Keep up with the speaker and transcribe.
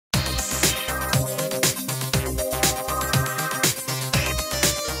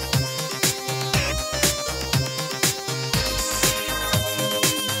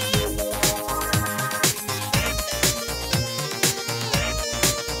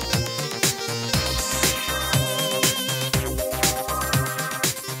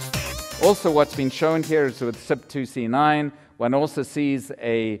Also, what's been shown here is with CYP2C9, one also sees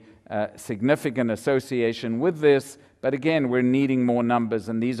a significant association with this, but again, we're needing more numbers,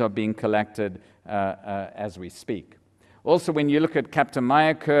 and these are being collected as we speak. Also, when you look at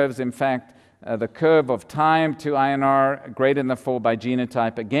Kaplan-Meier curves, in fact, the curve of time to INR greater than 4 by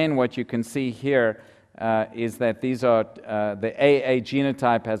genotype, again, what you can see here is that these are, the AA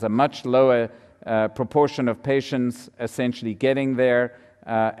genotype has a much lower proportion of patients essentially getting there,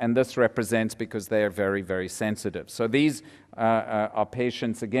 and this represents because they are very, very sensitive. So these are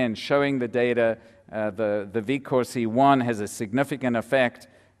patients, again, showing the data. The VCORC1 has a significant effect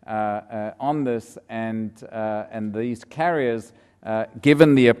on this, and these carriers,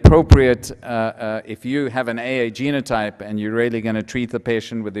 given the appropriate, if you have an AA genotype and you're really going to treat the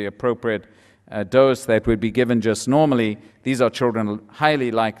patient with the appropriate dose that would be given just normally, these are children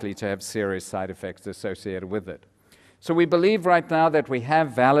highly likely to have serious side effects associated with it. So we believe right now that we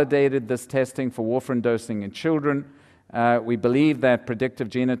have validated this testing for warfarin dosing in children. We believe that predictive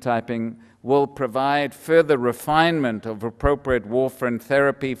genotyping will provide further refinement of appropriate warfarin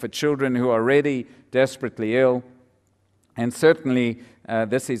therapy for children who are already desperately ill. And certainly,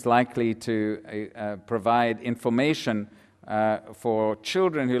 this is likely to provide information for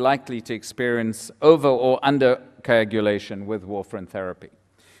children who are likely to experience over or under coagulation with warfarin therapy.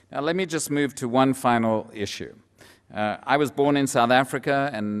 Now, let me just move to one final issue. I was born in South Africa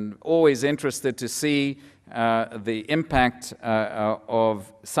and always interested to see the impact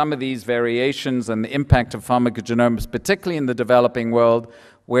of some of these variations and the impact of pharmacogenomics, particularly in the developing world,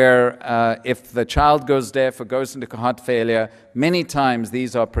 where if the child goes deaf or goes into heart failure, many times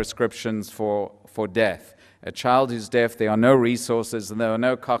these are prescriptions for death. A child who's deaf, there are no resources, and there are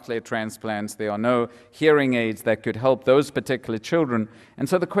no cochlear transplants, there are no hearing aids that could help those particular children. And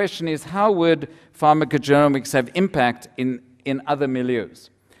so the question is, how would pharmacogenomics have impact in other milieus?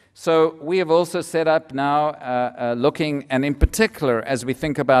 So we have also set up now looking, and in particular, as we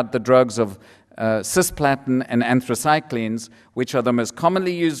think about the drugs of cisplatin and anthracyclines, which are the most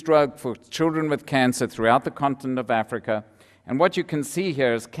commonly used drug for children with cancer throughout the continent of Africa. And what you can see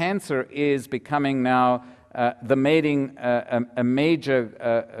here is cancer is becoming now a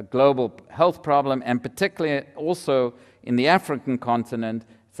major global health problem, and particularly also in the African continent,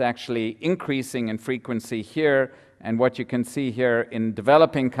 it's actually increasing in frequency here. And what you can see here in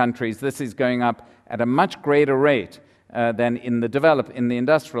developing countries, this is going up at a much greater rate than in the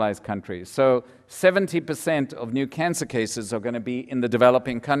industrialized countries. So 70% of new cancer cases are going to be in the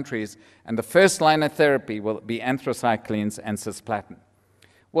developing countries, and the first line of therapy will be anthracyclines and cisplatin.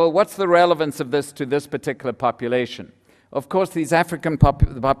 Well, what's the relevance of this to this particular population? Of course, these African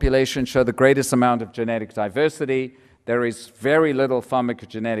populations show the greatest amount of genetic diversity. There is very little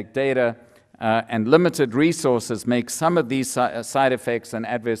pharmacogenetic data, and limited resources make some of these side effects and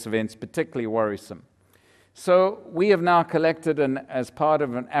adverse events particularly worrisome. So we have now collected, as part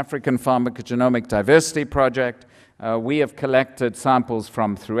of an African pharmacogenomic diversity project, we have collected samples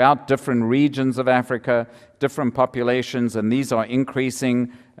from throughout different regions of Africa, different populations, and these are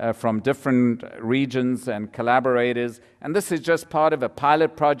increasing from different regions and collaborators. And this is just part of a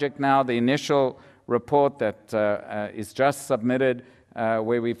pilot project now. The initial report that is just submitted,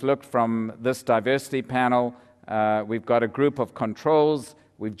 where we've looked from this diversity panel. We've got a group of controls.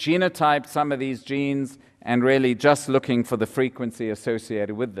 We've genotyped some of these genes and really just looking for the frequency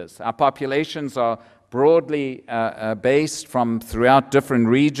associated with this. Our populations are broadly based from throughout different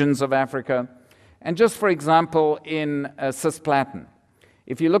regions of Africa. And just for example, in cisplatin,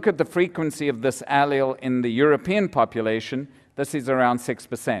 if you look at the frequency of this allele in the European population, this is around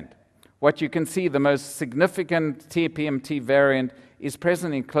 6%. What you can see, the most significant CMMT variant is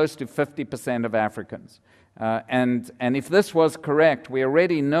present in close to 50% of Africans. And if this was correct, we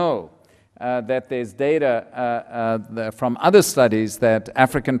already know that there's data from other studies that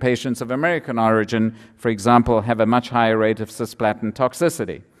African patients of American origin, for example, have a much higher rate of cisplatin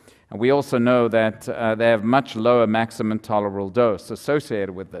toxicity. And we also know that they have much lower maximum tolerable dose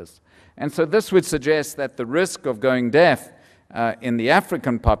associated with this. And so this would suggest that the risk of going deaf in the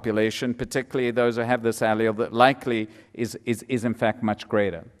African population, particularly those who have this allele, that likely is in fact much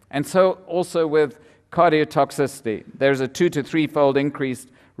greater. And so also with cardiotoxicity, there's a 2 to 3-fold increased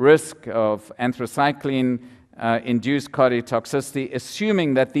risk of anthracycline-induced cardiotoxicity,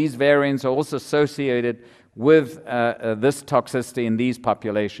 assuming that these variants are also associated with this toxicity in these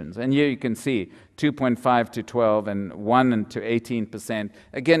populations. And here you can see 2.5 to 12 and 1 to 18%.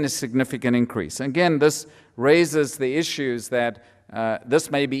 Again, a significant increase. Again, this raises the issues that this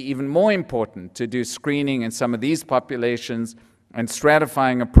may be even more important to do screening in some of these populations and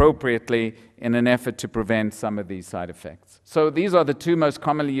stratifying appropriately in an effort to prevent some of these side effects. So these are the two most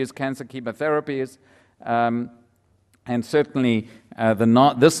commonly used cancer chemotherapies, and certainly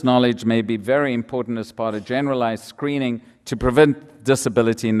this knowledge may be very important as part of generalized screening to prevent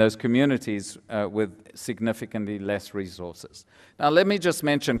disability in those communities with significantly less resources. Now, let me just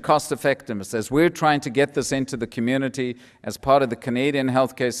mention cost effectiveness. As we're trying to get this into the community as part of the Canadian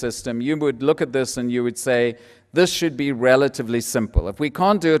healthcare system, you would look at this and you would say, this should be relatively simple. If we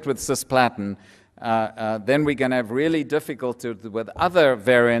can't do it with cisplatin, then we're going to have really difficulty with other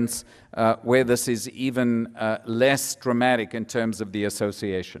variants where this is even less dramatic in terms of the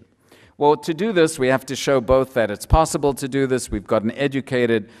association. Well, to do this, we have to show both that it's possible to do this. We've got an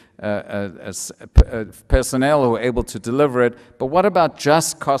educated personnel who are able to deliver it. But what about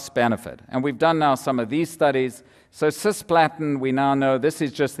just cost-benefit? And we've done now some of these studies. So cisplatin, we now know this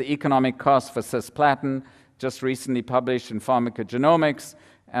is just the economic cost for cisplatin, just recently published in Pharmacogenomics.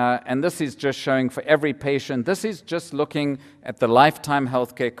 And this is just showing for every patient. This is just looking at the lifetime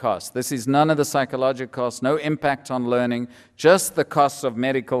healthcare costs. This is none of the psychological costs, no impact on learning, just the costs of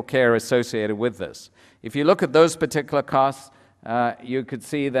medical care associated with this. If you look at those particular costs, you could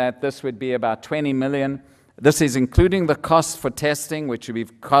see that this would be about $20 million. This is including the costs for testing, which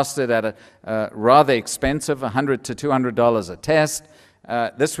we've costed at a rather expensive, $100 to $200 a test.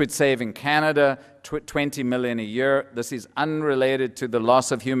 This would save in Canada $20 million a year. This is unrelated to the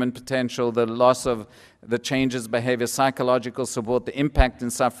loss of human potential, the loss of the changes in behavior, psychological support, the impact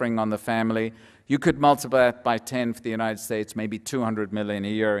and suffering on the family. You could multiply that by 10 for the United States, maybe $200 million a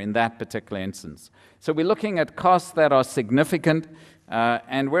year in that particular instance. So we're looking at costs that are significant,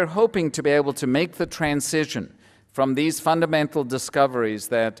 and we're hoping to be able to make the transition from these fundamental discoveries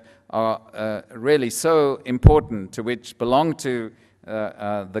that are really so important, to which belong to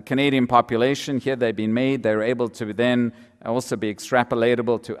the Canadian population. Here they've been made. They're able to then also be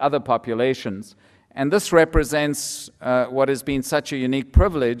extrapolatable to other populations. And this represents what has been such a unique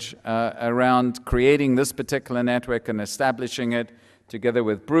privilege around creating this particular network and establishing it together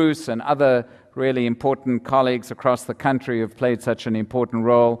with Bruce and other really important colleagues across the country who have played such an important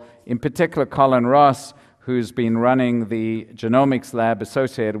role, in particular Colin Ross, who's been running the genomics lab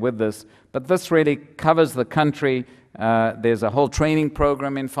associated with this. But this really covers the country. There's a whole training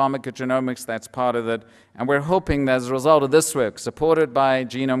program in pharmacogenomics that's part of it. And we're hoping that as a result of this work, supported by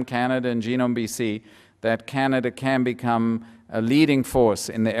Genome Canada and Genome BC, that Canada can become a leading force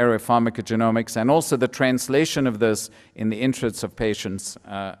in the area of pharmacogenomics, and also the translation of this in the interests of patients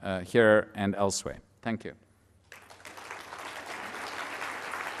here and elsewhere. Thank you.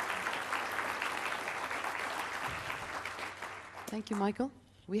 Thank you, Michael.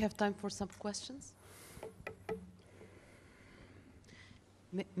 We have time for some questions.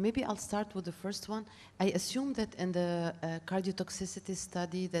 Maybe I'll start with the first one. I assume that in the cardiotoxicity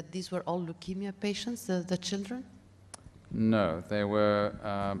study that these were all leukemia patients, the children? No, they were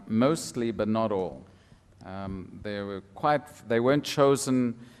mostly, but not all. They weren't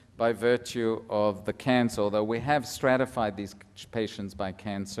chosen by virtue of the cancer, although we have stratified these patients by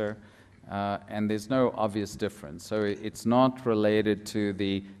cancer, and there's no obvious difference. So it's not related to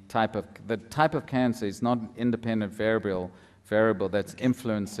the type of cancer is not an independent variable that's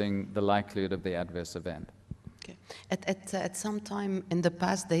influencing the likelihood of the adverse event. Okay. At some time in the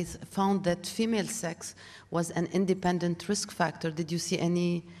past, they found that female sex was an independent risk factor. Did you see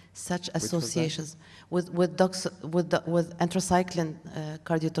any such associations with anthracycline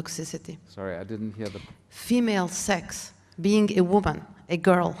cardiotoxicity? Sorry, I didn't hear the... Female sex, being a woman, a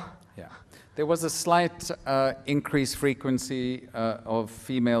girl. Yeah. There was a slight increased frequency of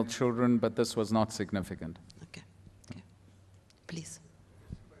female children, but this was not significant. Please.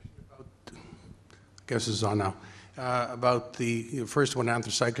 I guess it's on now. About the first one,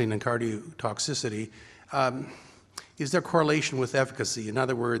 anthracycline and cardiotoxicity. Is there correlation with efficacy? In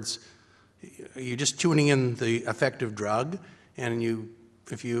other words, you're just tuning in the effective drug, and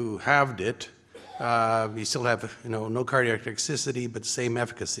if you halved it, you still have no cardiac toxicity, but same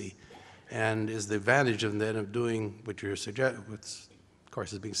efficacy. And is the advantage of then of doing what you're what's of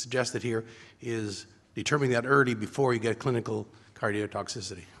course is being suggested here is determining that early before you get clinical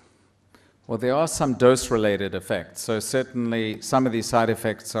cardiotoxicity? Well, there are some dose-related effects. So certainly some of these side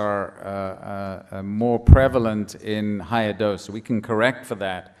effects are more prevalent in higher dose. We can correct for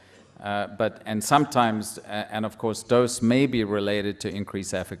that. And sometimes, and of course, dose may be related to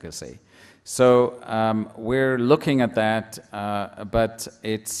increased efficacy. So we're looking at that, but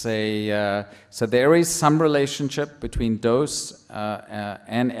it's so there is some relationship between dose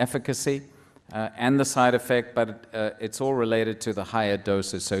and efficacy. And the side effect, but it's all related to the higher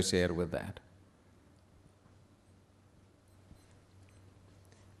dose associated with that.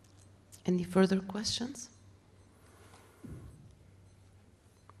 Any further questions?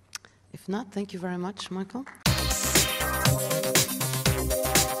 If not, thank you very much, Michael.